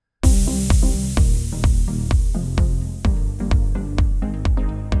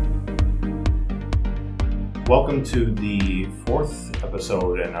Welcome to the fourth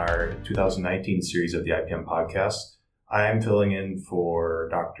episode in our 2019 series of the IPM podcast. I am filling in for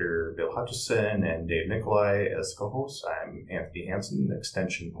Dr. Bill Hutchison and Dave Nicolai as co-hosts. I'm Anthony Hansen,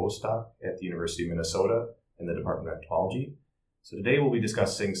 extension postdoc at the University of Minnesota in the Department of Entomology. So today we'll be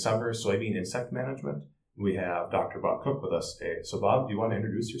discussing summer soybean insect management. We have Dr. Bob Cook with us today. So Bob, do you want to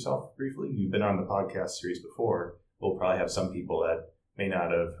introduce yourself briefly? You've been on the podcast series before. We'll probably have some people that may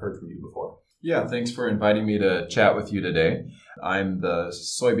not have heard from you before. Yeah, thanks for inviting me to chat with you today. I'm the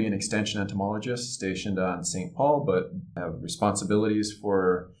soybean extension entomologist stationed on St. Paul, but have responsibilities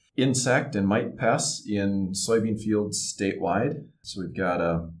for insect and mite pests in soybean fields statewide. So we've got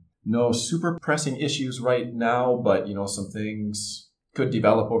no super pressing issues right now, but some things could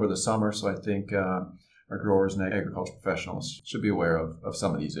develop over the summer. So I think our growers and agricultural professionals should be aware of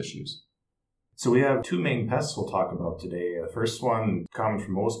some of these issues. So we have two main pests we'll talk about today. The first one, common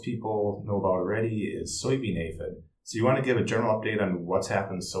for most people, know about already, is soybean aphid. So you want to give a general update on what's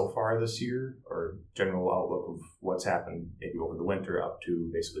happened so far this year, or general outlook of what's happened maybe over the winter up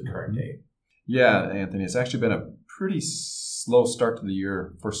to basically current day? Yeah, Anthony, it's actually been a pretty slow start to the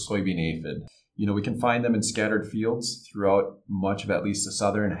year for soybean aphid. We can find them in scattered fields throughout much of at least the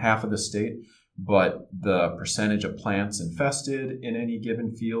southern half of the state, but the percentage of plants infested in any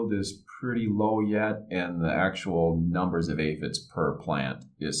given field is pretty low yet, and the actual numbers of aphids per plant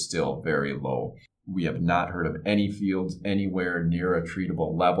is still very low. We have not heard of any fields anywhere near a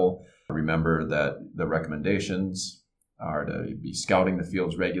treatable level. Remember that the recommendations are to be scouting the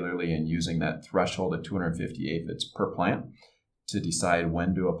fields regularly and using that threshold of 250 aphids per plant to decide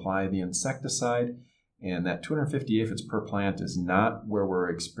when to apply the insecticide. And that 250 aphids per plant is not where we're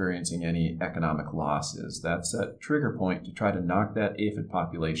experiencing any economic losses. That's a trigger point to try to knock that aphid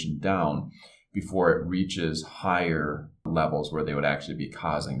population down before it reaches higher levels where they would actually be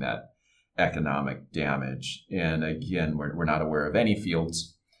causing that economic damage. And again, we're not aware of any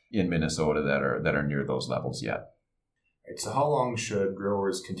fields in Minnesota that are near those levels yet. Right, so how long should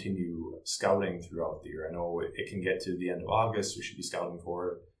growers continue scouting throughout the year? I know it can get to the end of August. We should be scouting for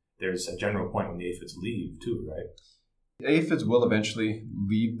it. There's a general point when the aphids leave too, right? Aphids will eventually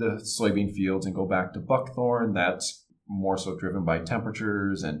leave the soybean fields and go back to buckthorn. That's more so driven by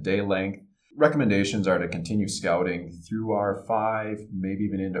temperatures and day length. Recommendations are to continue scouting through R5, maybe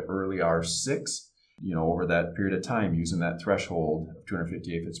even into early R6, over that period of time, using that threshold of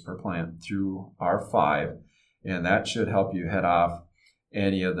 250 aphids per plant through R5. And that should help you head off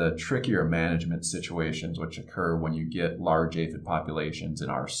any of the trickier management situations which occur when you get large aphid populations in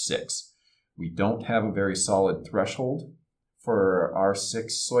R6. We don't have a very solid threshold for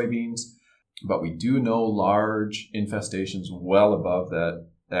R6 soybeans, but we do know large infestations well above that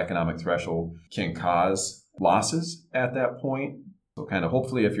economic threshold can cause losses at that point. So kind of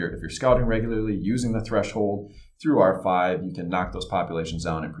hopefully if you're scouting regularly using the threshold through R5, you can knock those populations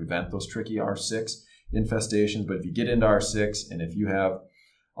down and prevent those tricky R6 infestations. But if you get into R6 and if you have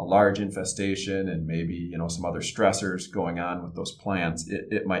a large infestation and maybe some other stressors going on with those plants,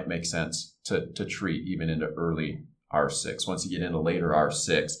 it might make sense to treat even into early R6. Once you get into later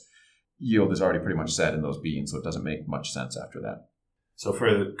R6, yield is already pretty much set in those beans, so it doesn't make much sense after that. So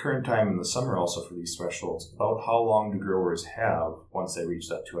for the current time in the summer also for these thresholds, about how long do growers have once they reach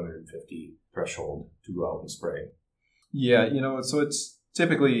that 250 threshold to go out and spray? Yeah, so it's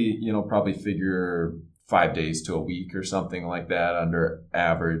typically, probably figure 5 days to a week or something like that under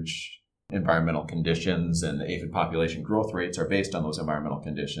average environmental conditions, and the aphid population growth rates are based on those environmental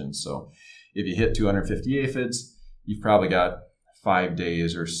conditions. So if you hit 250 aphids, you've probably got 5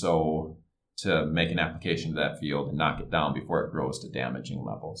 days or so to make an application to that field and knock it down before it grows to damaging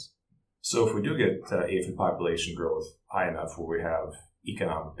levels. So if we do get aphid population growth high enough where we have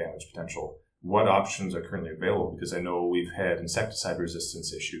economic damage potential, what options are currently available? Because I know we've had insecticide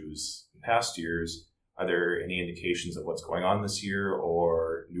resistance issues in past years. Are there any indications of what's going on this year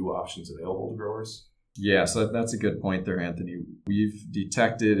or new options available to growers? Yeah, so that's a good point there, Anthony. We've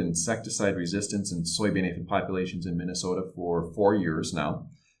detected insecticide resistance in soybean aphid populations in Minnesota for 4 years now.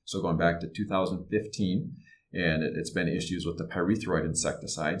 So going back to 2015, and it's been issues with the pyrethroid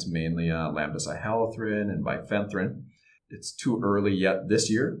insecticides, mainly lambda-cyhalothrin and bifenthrin. It's too early yet this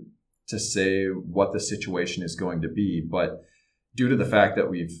year to say what the situation is going to be, but due to the fact that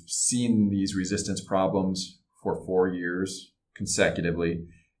we've seen these resistance problems for 4 years consecutively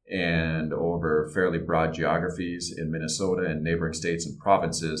and over fairly broad geographies in Minnesota and neighboring states and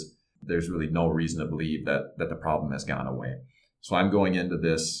provinces, there's really no reason to believe that the problem has gone away. So I'm going into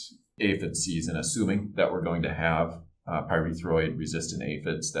this aphid season assuming that we're going to have pyrethroid-resistant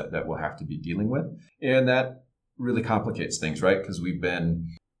aphids that we'll have to be dealing with. And that really complicates things, right? Because we've been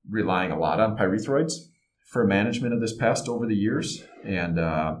relying a lot on pyrethroids for management of this pest over the years, and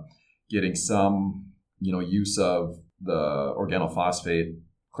getting some, use of the organophosphate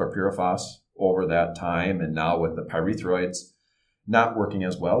chlorpyrifos over that time. And now with the pyrethroids not working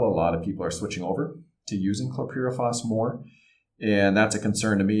as well, a lot of people are switching over to using chlorpyrifos more. And that's a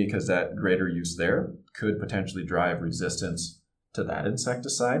concern to me because that greater use there could potentially drive resistance to that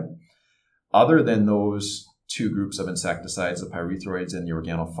insecticide. Other than those two groups of insecticides, the pyrethroids and the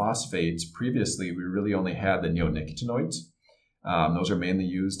organophosphates, previously we really only had the neonicotinoids. Those are mainly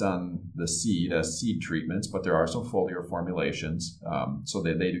used on the seed as seed treatments, but there are some foliar formulations, so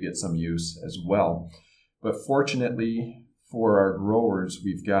they do get some use as well. But fortunately for our growers,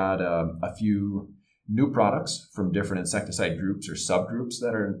 we've got a few new products from different insecticide groups or subgroups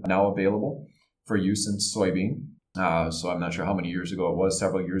that are now available for use in soybean. So I'm not sure how many years ago it was,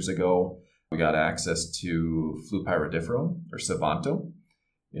 several years ago, we got access to flupyridiferone or Savanto,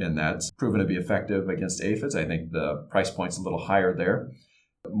 and that's proven to be effective against aphids. I think the price point's a little higher there.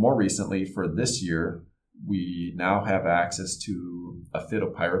 But more recently, for this year, we now have access to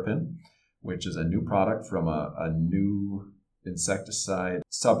Afidopyropin, which is a new product from a new insecticide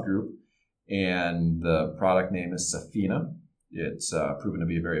subgroup, and the product name is Safina. It's proven to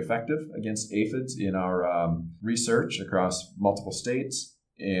be very effective against aphids in our research across multiple states,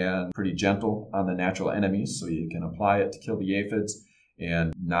 and pretty gentle on the natural enemies, so you can apply it to kill the aphids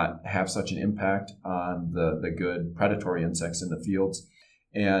and not have such an impact on the good predatory insects in the fields.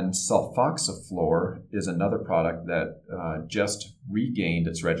 And sulfoxaflor is another product that just regained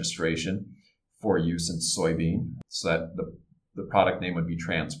its registration for use in soybean. So that the product name would be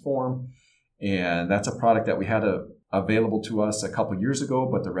Transform. And that's a product that we had available to us a couple years ago,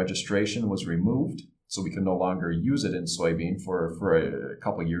 but the registration was removed. So we can no longer use it in soybean for a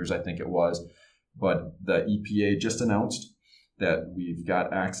couple of years, I think it was. But the EPA just announced that we've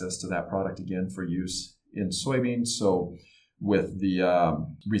got access to that product again for use in soybean. So with the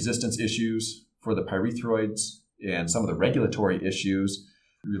resistance issues for the pyrethroids and some of the regulatory issues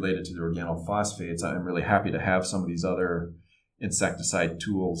related to the organophosphates, I'm really happy to have some of these other insecticide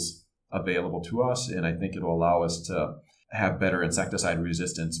tools available to us. And I think it will allow us to have better insecticide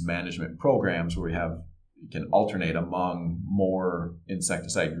resistance management programs where we can alternate among more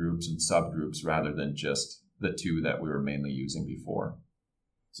insecticide groups and subgroups rather than just the two that we were mainly using before.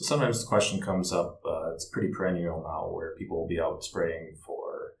 So sometimes the question comes up, it's pretty perennial now, where people will be out spraying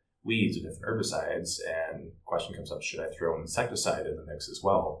for weeds or different herbicides, and the question comes up, should I throw an insecticide in the mix as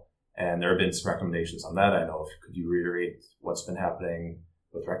well? And there have been some recommendations on that. I know, could you reiterate what's been happening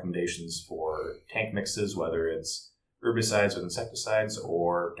with recommendations for tank mixes, whether it's herbicides with insecticides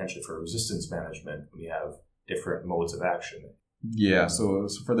or potentially for resistance management when you have different modes of action? Yeah, so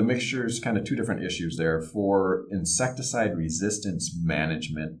for the mixtures, kind of two different issues there. For insecticide resistance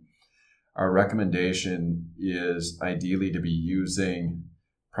management, our recommendation is ideally to be using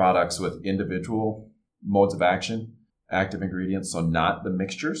products with individual modes of action, active ingredients, so not the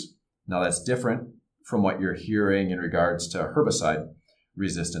mixtures. Now that's different from what you're hearing in regards to herbicide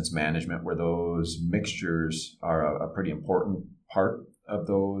resistance management, where those mixtures are a pretty important part of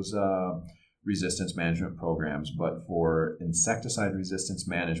those resistance management programs. But for insecticide resistance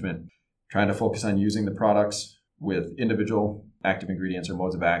management, trying to focus on using the products with individual active ingredients or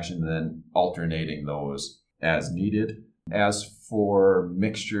modes of action, and then alternating those as needed. As for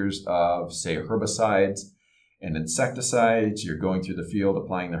mixtures of, say, herbicides and insecticides, you're going through the field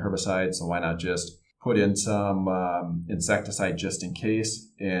applying the herbicide, so why not just put in some insecticide just in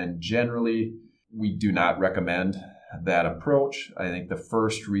case? And generally, we do not recommend that approach. I think the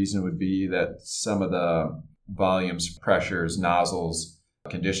first reason would be that some of the volumes, pressures, nozzles,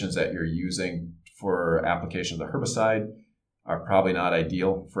 conditions that you're using for application of the herbicide are probably not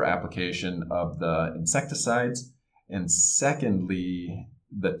ideal for application of the insecticides. And secondly,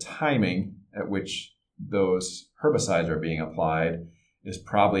 the timing at which those herbicides are being applied is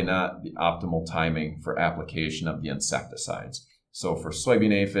probably not the optimal timing for application of the insecticides. So for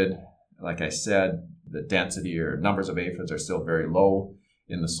soybean aphid, like I said, the density or numbers of aphids are still very low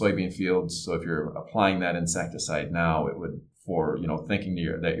in the soybean fields. So if you're applying that insecticide now, it would, for thinking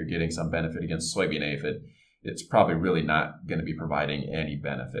that you're getting some benefit against soybean aphid, it's probably really not going to be providing any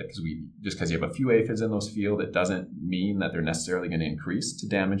benefit, because you have a few aphids in those fields, it doesn't mean that they're necessarily going to increase to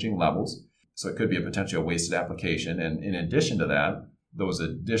damaging levels. So it could be a potential wasted application. And in addition to that, those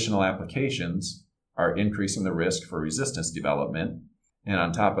additional applications are increasing the risk for resistance development. And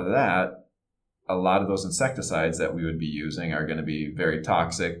on top of that, a lot of those insecticides that we would be using are going to be very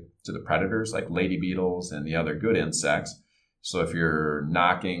toxic to the predators like lady beetles and the other good insects. So if you're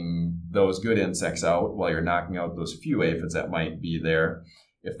knocking those good insects out while you're knocking out those few aphids that might be there,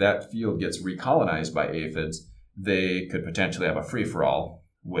 if that field gets recolonized by aphids, they could potentially have a free-for-all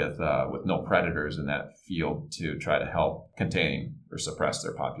with no predators in that field to try to help contain or suppress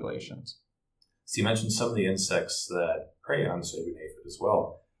their populations. So you mentioned some of the insects that prey on soybean aphid as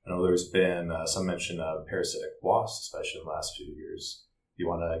well. I know there's been some mention of parasitic wasps, especially in the last few years. Do you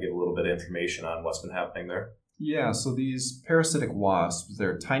want to give a little bit of information on what's been happening there? Yeah, so these parasitic wasps,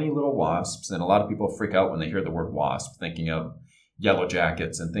 they're tiny little wasps, and a lot of people freak out when they hear the word wasp, thinking of yellow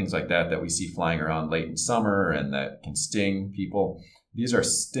jackets and things like that we see flying around late in summer and that can sting people. These are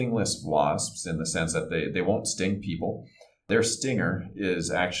stingless wasps in the sense that they won't sting people. Their stinger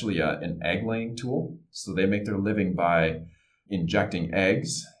is actually an egg-laying tool. So they make their living by injecting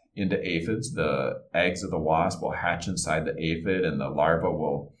eggs into aphids. The eggs of the wasp will hatch inside the aphid, and the larva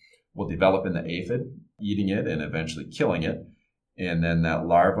will develop in the aphid, eating it and eventually killing it. And then that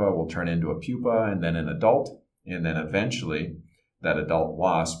larva will turn into a pupa and then an adult. And then eventually that adult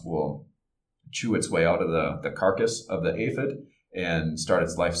wasp will chew its way out of the carcass of the aphid and start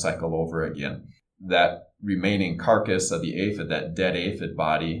its life cycle over again. That remaining carcass of the aphid, that dead aphid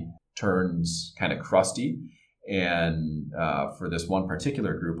body, turns kind of crusty. And for this one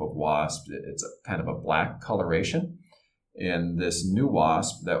particular group of wasps, it's kind of a black coloration. And this new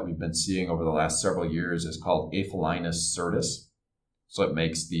wasp that we've been seeing over the last several years is called Aphelinus syrtis. So it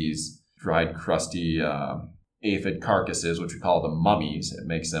makes these dried, crusty aphid carcasses, which we call the mummies, it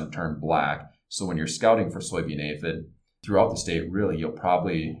makes them turn black. So when you're scouting for soybean aphid throughout the state, really, you'll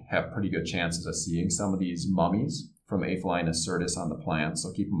probably have pretty good chances of seeing some of these mummies from Aphelinus syrtis on the plant.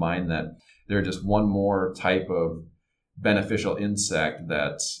 So keep in mind that they're just one more type of beneficial insect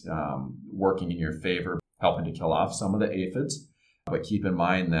that's working in your favor, helping to kill off some of the aphids. But keep in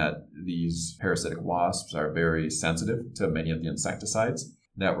mind that these parasitic wasps are very sensitive to many of the insecticides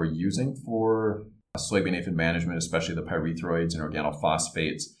that we're using for soybean aphid management, especially the pyrethroids and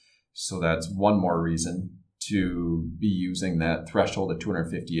organophosphates. So that's one more reason to be using that threshold of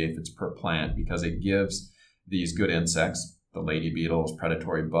 250 aphids per plant, because it gives these good insects, the lady beetles,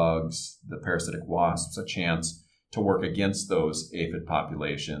 predatory bugs, the parasitic wasps, a chance to work against those aphid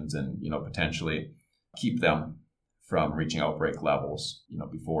populations and, potentially keep them from reaching outbreak levels,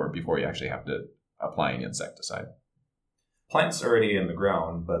 before you actually have to apply an insecticide. Plants already in the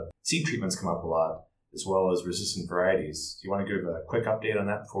ground, but seed treatments come up a lot, as well as resistant varieties. Do you want to give a quick update on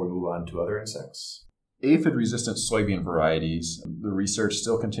that before we move on to other insects? Aphid-resistant soybean varieties, the research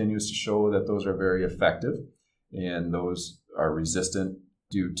still continues to show that those are very effective, and those are resistant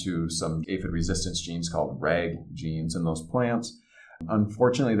due to some aphid resistance genes called RAG genes in those plants.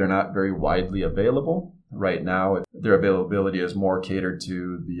 Unfortunately, they're not very widely available right now. Their availability is more catered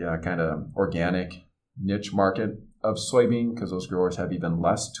to the kind of organic niche market of soybean, because those growers have even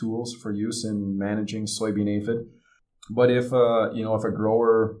less tools for use in managing soybean aphid. But if a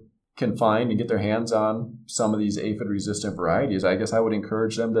grower can find and get their hands on some of these aphid-resistant varieties, I guess I would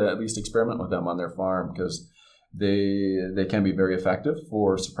encourage them to at least experiment with them on their farm, because they can be very effective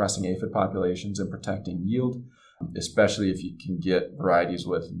for suppressing aphid populations and protecting yield, especially if you can get varieties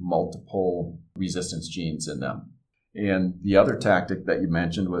with multiple resistance genes in them. And the other tactic that you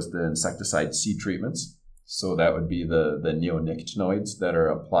mentioned was the insecticide seed treatments. So that would be the neonicotinoids that are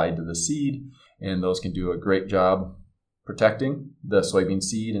applied to the seed, and those can do a great job protecting the soybean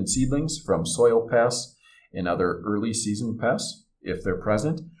seed and seedlings from soil pests and other early season pests if they're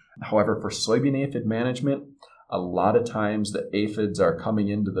present. However, for soybean aphid management, a lot of times the aphids are coming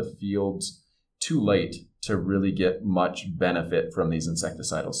into the fields too late to really get much benefit from these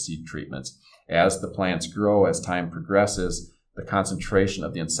insecticidal seed treatments. As the plants grow, as time progresses, the concentration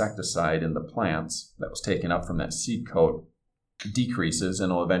of the insecticide in the plants that was taken up from that seed coat decreases,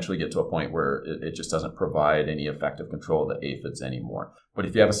 and will eventually get to a point where it just doesn't provide any effective control of the aphids anymore. But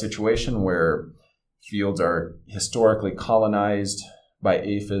if you have a situation where fields are historically colonized by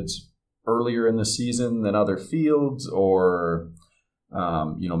aphids earlier in the season than other fields, or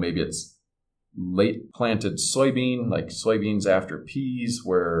maybe it's late planted soybean, like soybeans after peas,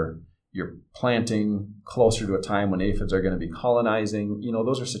 where you're planting closer to a time when aphids are going to be colonizing,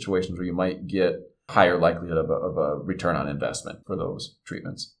 those are situations where you might get higher likelihood of a return on investment for those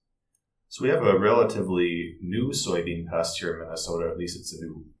treatments. So we have a relatively new soybean pest here in Minnesota, at least it's a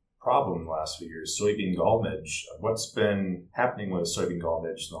new problem in the last few years, soybean gall midge. What's been happening with soybean gall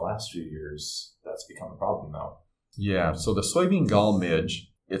midge in the last few years that's become a problem now? Yeah, so the soybean gall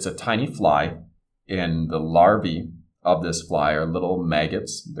midge, it's a tiny fly, and the larvae of this fly are little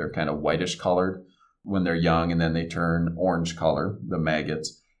maggots. They're kind of whitish colored when they're young, and then they turn orange color, the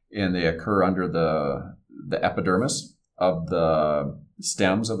maggots, and they occur under the epidermis of the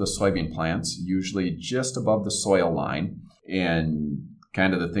stems of the soybean plants, usually just above the soil line. And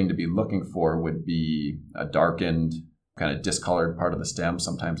kind of the thing to be looking for would be a darkened, kind of discolored part of the stem.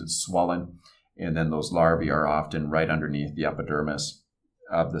 Sometimes it's swollen. And then those larvae are often right underneath the epidermis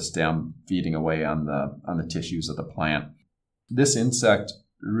of the stem, feeding away on the tissues of the plant. This insect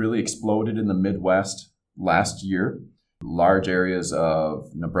really exploded in the Midwest last year. Large areas of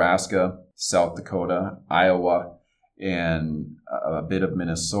Nebraska, South Dakota, Iowa, and a bit of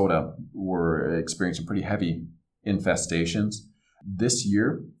Minnesota were experiencing pretty heavy infestations. This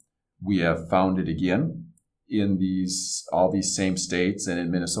year, we have found it again in all these same states, and in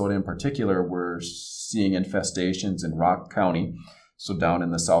Minnesota in particular, we're seeing infestations in Rock County, so down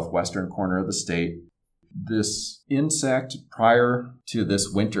in the southwestern corner of the state. This insect prior to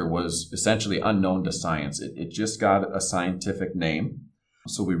this winter was essentially unknown to science. It just got a scientific name,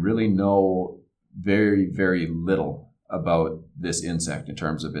 so we really know very, very little about this insect in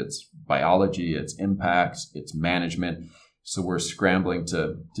terms of its biology, its impacts, its management. So we're scrambling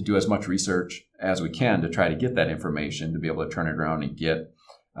to do as much research as we can to try to get that information, to be able to turn it around and get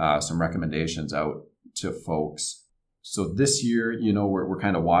some recommendations out to folks. So this year, we're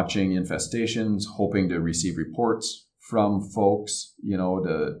kind of watching infestations, hoping to receive reports from folks,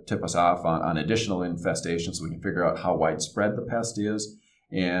 to tip us off on additional infestations so we can figure out how widespread the pest is.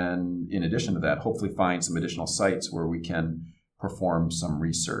 And in addition to that, hopefully find some additional sites where we can perform some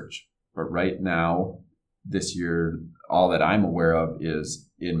research. But right now, this year, all that I'm aware of is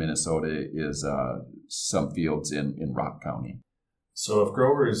in Minnesota is some fields in Rock County. So if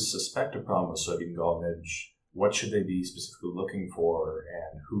growers suspect a problem with soybean gall midge, what should they be specifically looking for,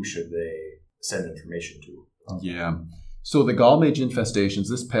 and who should they send information to? Yeah. So the gall midge infestations,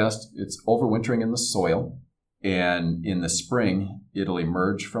 this pest, it's overwintering in the soil, and in the spring, it'll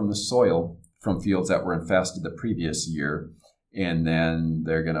emerge from the soil from fields that were infested the previous year, and then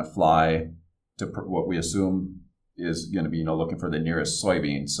they're going to fly to what we assume is going to be, looking for the nearest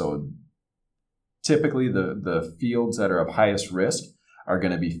soybean. So typically the fields that are of highest risk are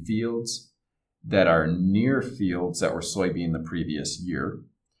going to be fields that are near fields that were soybean the previous year.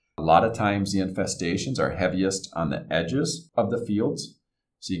 A lot of times the infestations are heaviest on the edges of the fields.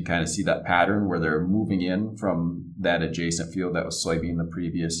 So you can kind of see that pattern where they're moving in from that adjacent field that was soybean the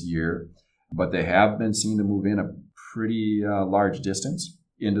previous year. But they have been seen to move in a pretty large distance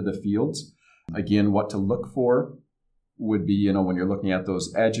into the fields. Again, what to look for would be, when you're looking at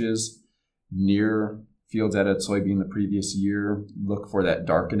those edges near fields that had soybean the previous year, look for that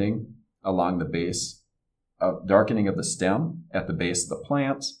darkening along the base, darkening of the stem at the base of the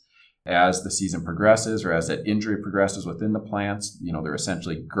plants. As the season progresses, or as that injury progresses within the plants, they're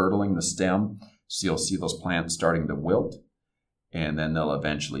essentially girdling the stem. So you'll see those plants starting to wilt, and then they'll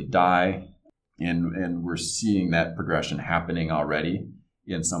eventually die. And we're seeing that progression happening already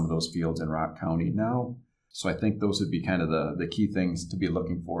in some of those fields in Rock County now. So I think those would be kind of the key things to be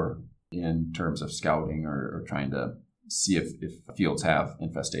looking for in terms of scouting or trying to see if fields have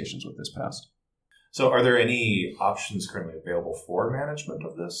infestations with this pest. So are there any options currently available for management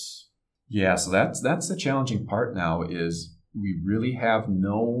of this? Yeah, so that's the challenging part now, is we really have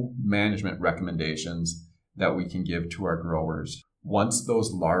no management recommendations that we can give to our growers. Once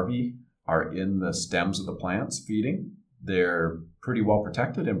those larvae are in the stems of the plants feeding, they're pretty well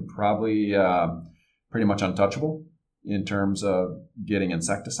protected and probably pretty much untouchable in terms of getting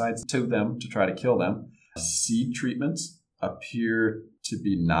insecticides to them to try to kill them. Seed treatments appear to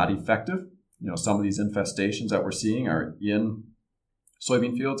be not effective. Some of these infestations that we're seeing are in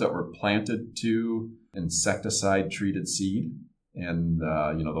soybean fields that were planted to insecticide-treated seed. And,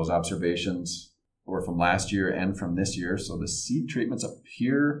 those observations were from last year and from this year. So the seed treatments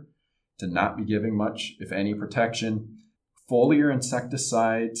appear to not be giving much, if any, protection. Foliar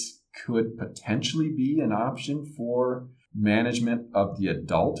insecticides could potentially be an option for management of the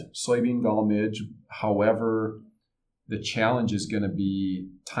adult soybean gall midge. However, the challenge is going to be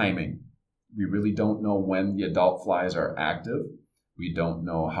timing. We really don't know when the adult flies are active. We don't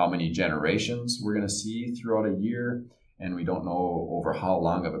know how many generations we're going to see throughout a year, and we don't know over how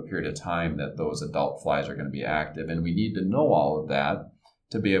long of a period of time that those adult flies are going to be active. And we need to know all of that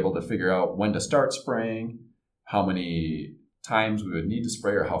to be able to figure out when to start spraying, how many times we would need to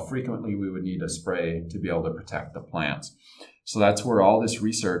spray, or how frequently we would need to spray to be able to protect the plants. So that's where all this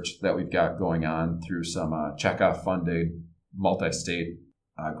research that we've got going on through some Chekhov-funded multi-state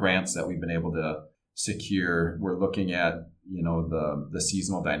grants that we've been able to secure. We're looking at, the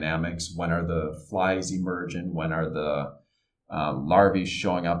seasonal dynamics. When are the flies emerging? When are the larvae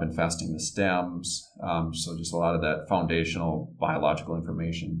showing up infesting the stems? So just a lot of that foundational biological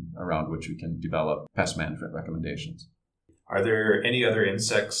information around which we can develop pest management recommendations. Are there any other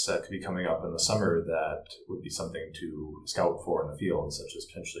insects that could be coming up in the summer that would be something to scout for in the field, such as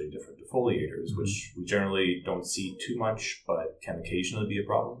potentially different defoliators, which we generally don't see too much, but can occasionally be a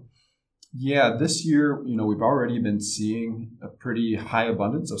problem? Yeah, this year, we've already been seeing a pretty high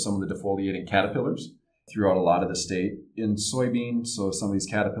abundance of some of the defoliating caterpillars throughout a lot of the state in soybean. So some of these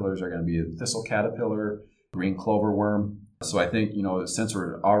caterpillars are going to be a thistle caterpillar, green clover worm. So I think, since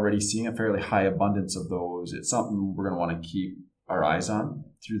we're already seeing a fairly high abundance of those, it's something we're going to want to keep our eyes on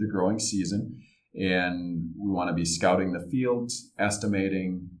through the growing season. And we want to be scouting the fields,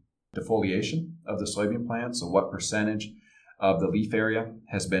 estimating defoliation of the soybean plant. So what percentage of the leaf area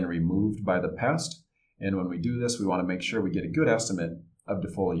has been removed by the pest. And when we do this, we want to make sure we get a good estimate of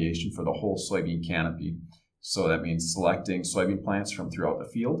defoliation for the whole soybean canopy. So that means selecting soybean plants from throughout the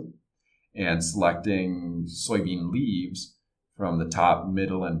field and selecting soybean leaves from the top,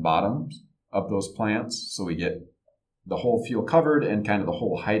 middle, and bottoms of those plants. So we get the whole field covered and kind of the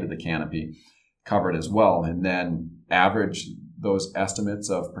whole height of the canopy covered as well. And then average those estimates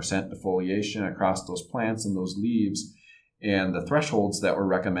of percent defoliation across those plants and those leaves and the thresholds that we're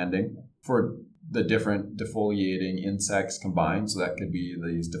recommending for the different defoliating insects combined. So that could be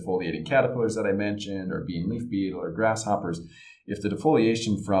these defoliating caterpillars that I mentioned, or bean leaf beetle, or grasshoppers. If the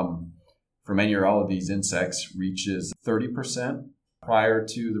defoliation from any or all of these insects reaches 30% prior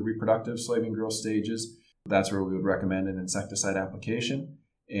to the reproductive soybean growth stages, that's where we would recommend an insecticide application.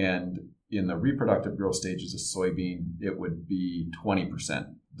 And in the reproductive growth stages of soybean, it would be 20%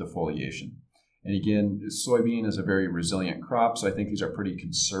 defoliation. And again, soybean is a very resilient crop, so I think these are pretty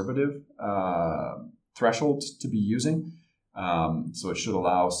conservative thresholds to be using. So it should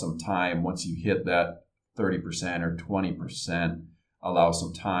allow some time once you hit that 30% or 20%, allow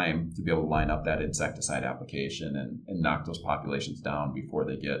some time to be able to line up that insecticide application and knock those populations down before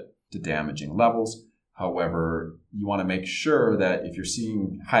they get to damaging levels. However, you want to make sure that if you're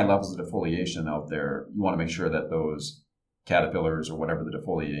seeing high levels of defoliation out there, you want to make sure that those caterpillars or whatever the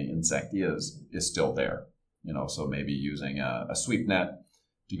defoliating insect is still there. So maybe using a sweep net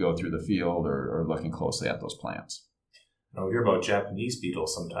to go through the field or looking closely at those plants. We hear about Japanese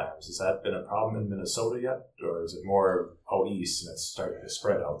beetles sometimes. Has that been a problem in Minnesota yet? Or is it more out east and it's starting to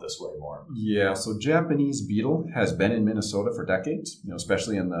spread out this way more? Yeah, so Japanese beetle has been in Minnesota for decades,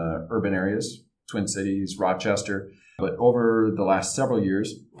 especially in the urban areas, Twin Cities, Rochester. But over the last several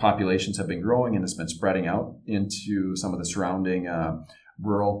years, populations have been growing and it's been spreading out into some of the surrounding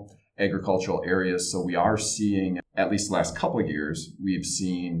rural agricultural areas. So we are seeing, at least the last couple of years, we've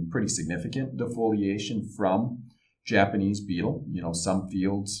seen pretty significant defoliation from Japanese beetle. Some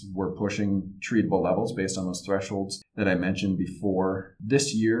fields were pushing treatable levels based on those thresholds that I mentioned before.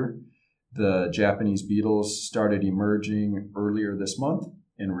 This year, the Japanese beetles started emerging earlier this month,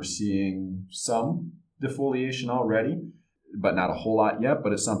 and we're seeing some defoliation already, but not a whole lot yet.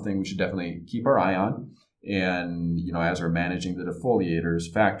 But it's something we should definitely keep our eye on. And, as we're managing the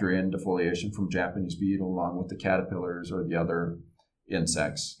defoliators, factor in defoliation from Japanese beetle along with the caterpillars or the other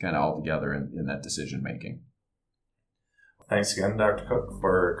insects kind of all together in that decision making. Thanks again, Dr. Cook,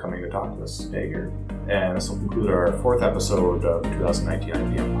 for coming to talk to us today here. And this will conclude our fourth episode of 2019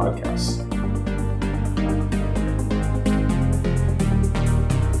 IPM podcast.